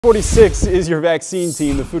46 is your vaccine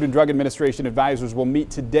team. The Food and Drug Administration advisors will meet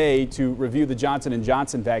today to review the Johnson &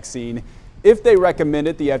 Johnson vaccine. If they recommend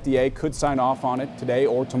it, the FDA could sign off on it today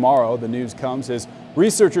or tomorrow. The news comes as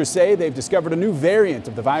researchers say they've discovered a new variant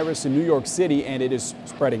of the virus in New York City, and it is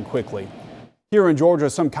spreading quickly. Here in Georgia,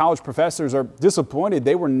 some college professors are disappointed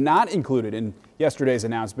they were not included in yesterday's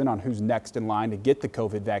announcement on who's next in line to get the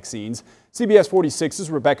COVID vaccines. CBS 46's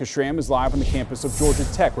Rebecca Schramm is live on the campus of Georgia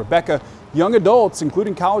Tech. Rebecca, young adults,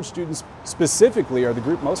 including college students specifically, are the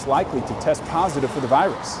group most likely to test positive for the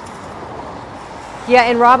virus. Yeah,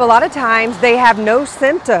 and Rob, a lot of times they have no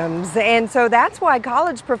symptoms, and so that's why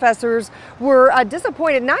college professors were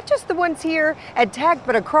disappointed, not just the ones here at Tech,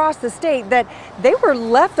 but across the state, that they were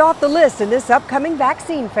left off the list in this upcoming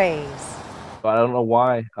vaccine phase. I don't know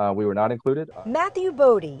why we were not included. Matthew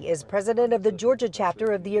Bodie is president of the Georgia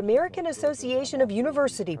chapter of the American Association of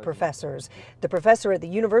University Professors. The professor at the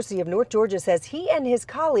University of North Georgia says he and his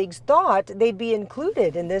colleagues thought they'd be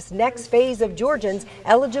included in this next phase of Georgians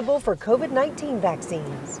eligible for COVID-19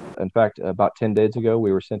 vaccines. In fact, about 10 days ago,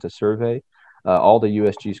 we were sent a survey. All the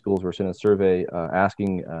USG schools were sent a survey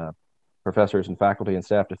asking professors and faculty and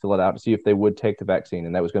staff to fill it out to see if they would take the vaccine,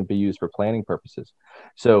 and that was going to be used for planning purposes.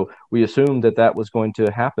 So we assumed that that was going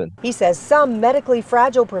to happen. He says some medically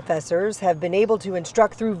fragile professors have been able to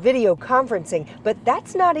instruct through video conferencing, but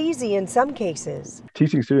that's not easy in some cases.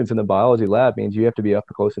 Teaching students in the biology lab means you have to be up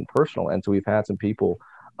close and personal, and so we've had some people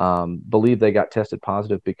believe they got tested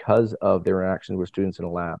positive because of their interaction with students in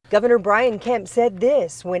a lab. Governor Brian Kemp said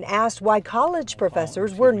this when asked why college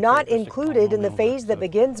professors were not included in the phase that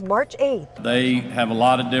begins March 8th. They have a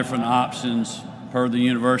lot of different options per the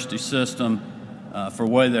university system for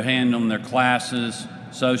way they're handling their classes,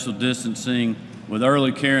 social distancing. With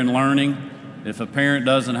early care and learning, if a parent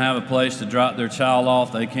doesn't have a place to drop their child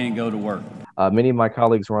off, they can't go to work. Many of my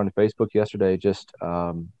colleagues were on Facebook yesterday just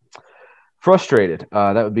frustrated.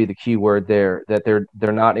 That would be the key word there, that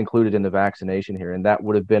they're not included in the vaccination here, and that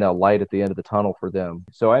would have been a light at the end of the tunnel for them.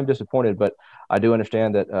 So I'm disappointed, but I do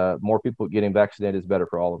understand that more people getting vaccinated is better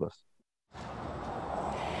for all of us.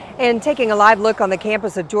 And taking a live look on the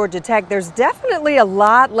campus of Georgia Tech, there's definitely a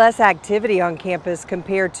lot less activity on campus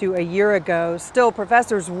compared to a year ago. Still,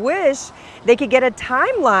 professors wish they could get a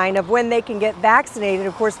timeline of when they can get vaccinated.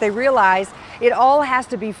 Of course, they realize it all has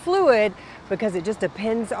to be fluid because it just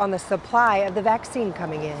depends on the supply of the vaccine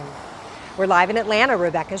coming in. We're live in Atlanta.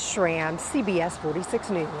 Rebecca Schramm, CBS 46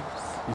 News.